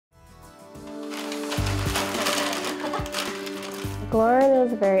Lauren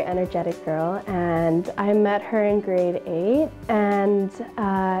is a very energetic girl, and I met her in grade 8, and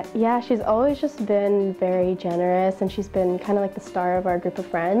yeah, she's always just been very generous, and she's been kind of like the star of our group of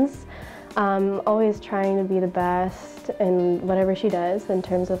friends. Always trying to be the best in whatever she does in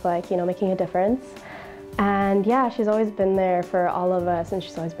terms of making a difference. And yeah, she's always been there for all of us, and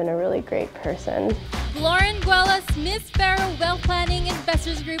she's always been a really great person. Lauren Guelas, Miss Farrow Wealth Planning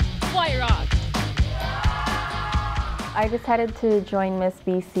Investors Group, White Rock. I decided to join Miss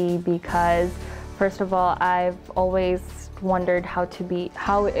BC because, first of all, I've always wondered how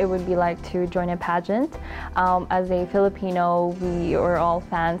it would be like to join a pageant. As a Filipino, we are all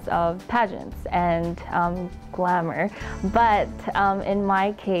fans of pageants and glamour. But in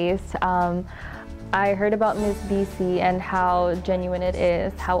my case, I heard about Miss BC and how genuine it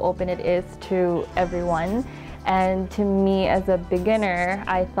is, how open it is to everyone. And to me, as a beginner,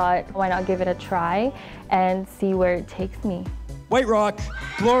 I thought, why not give it a try and see where it takes me. White Rock,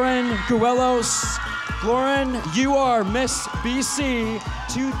 Lauren Guelas. Lauren, you are Miss BC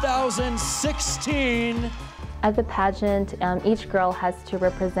 2016. At the pageant, each girl has to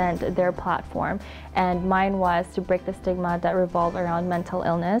represent their platform, and mine was to break the stigma that revolve around mental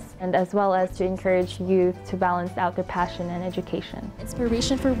illness, and as well as to encourage youth to balance out their passion and education.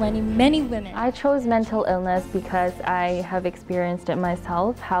 Inspiration for many women. I chose mental illness because I have experienced it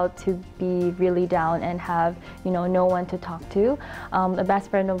myself, how to be really down and have no one to talk to. A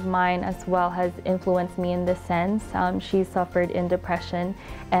best friend of mine as well has influenced me in this sense. She suffered in depression,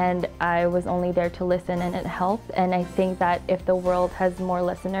 and I was only there to listen, and it helped. And I think that if the world has more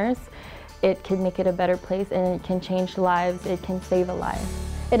listeners, it can make it a better place, and it can change lives, it can save a life.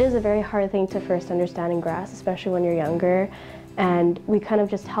 It is a very hard thing to first understand and grasp, especially when you're younger. And we kind of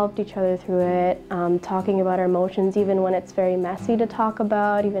just helped each other through it, talking about our emotions, even when it's very messy to talk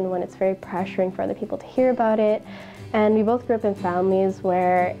about, even when it's very pressuring for other people to hear about it. And we both grew up in families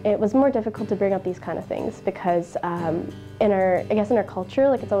where it was more difficult to bring up these kind of things because in our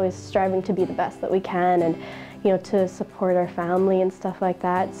culture, it's always striving to be the best that we can and, to support our family and stuff like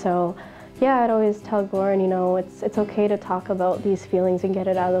that. So yeah, I'd always tell Lauren, it's okay to talk about these feelings and get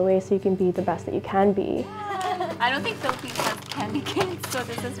it out of the way so you can be the best that you can be. I don't think Philippines has candy canes, so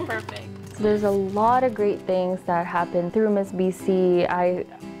this is perfect. There's a lot of great things that happen through Miss BC.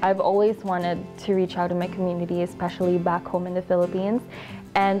 I've always wanted to reach out to my community, especially back home in the Philippines.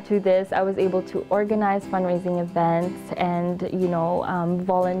 And through this, I was able to organize fundraising events and,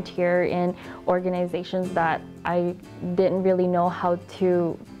 volunteer in organizations that I didn't really know how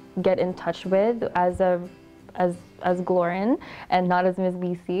to get in touch with as Glorin and not as Miss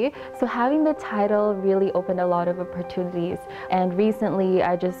BC. So having the title really opened a lot of opportunities. And recently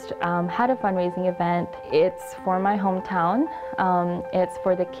I just had a fundraising event. It's for my hometown. It's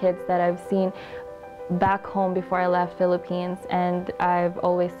for the kids that I've seen back home before I left Philippines, and I've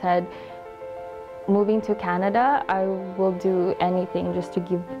always said, moving to Canada, I will do anything just to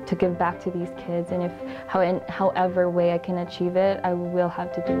give back to these kids, and however way I can achieve it, I will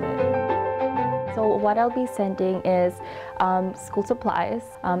have to do it. So what I'll be sending is school supplies,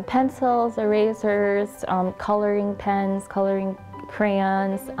 pencils, erasers, coloring pens, coloring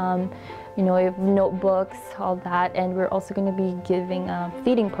crayons, notebooks, all that, and we're also going to be giving a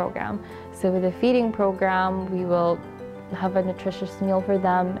feeding program. So with the feeding program, we will have a nutritious meal for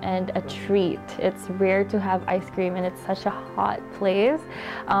them and a treat. It's rare to have ice cream, and it's such a hot place.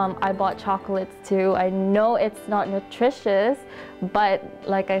 I bought chocolates too. I know it's not nutritious, but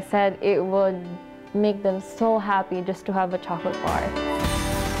like I said, it would make them so happy just to have a chocolate bar.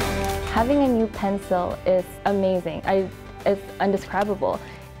 Having a new pencil is amazing. It's indescribable.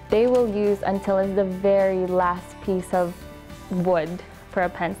 They will use until it's the very last piece of wood for a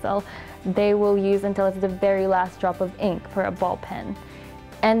pencil. They will use until it's the very last drop of ink for a ball pen.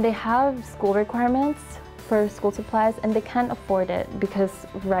 And they have school requirements for school supplies, and they can't afford it because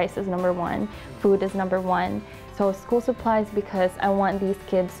rice is #1, food is #1. So school supplies, because I want these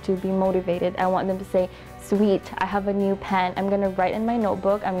kids to be motivated. I want them to say, sweet, I have a new pen. I'm gonna write in my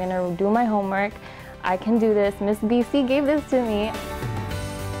notebook. I'm gonna do my homework. I can do this. Miss BC gave this to me.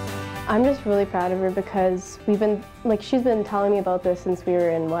 I'm just really proud of her because she's been telling me about this since we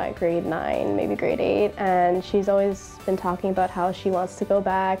were in grade 9, maybe grade 8, and she's always been talking about how she wants to go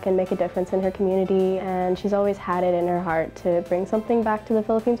back and make a difference in her community, and she's always had it in her heart to bring something back to the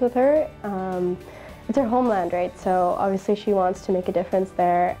Philippines with her. It's her homeland, right? So obviously she wants to make a difference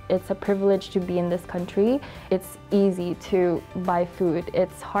there. It's a privilege to be in this country. It's easy to buy food.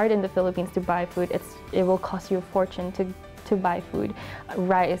 It's hard in the Philippines to buy food. It will cost you a fortune to to buy food.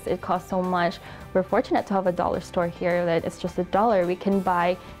 Rice, it costs so much. We're fortunate to have a dollar store here that it's just $1. We can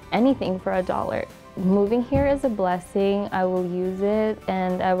buy anything for $1. Moving here is a blessing. I will use it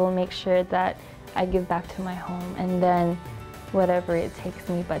and I will make sure that I give back to my home and then whatever it takes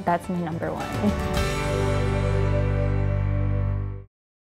me, but that's my number one.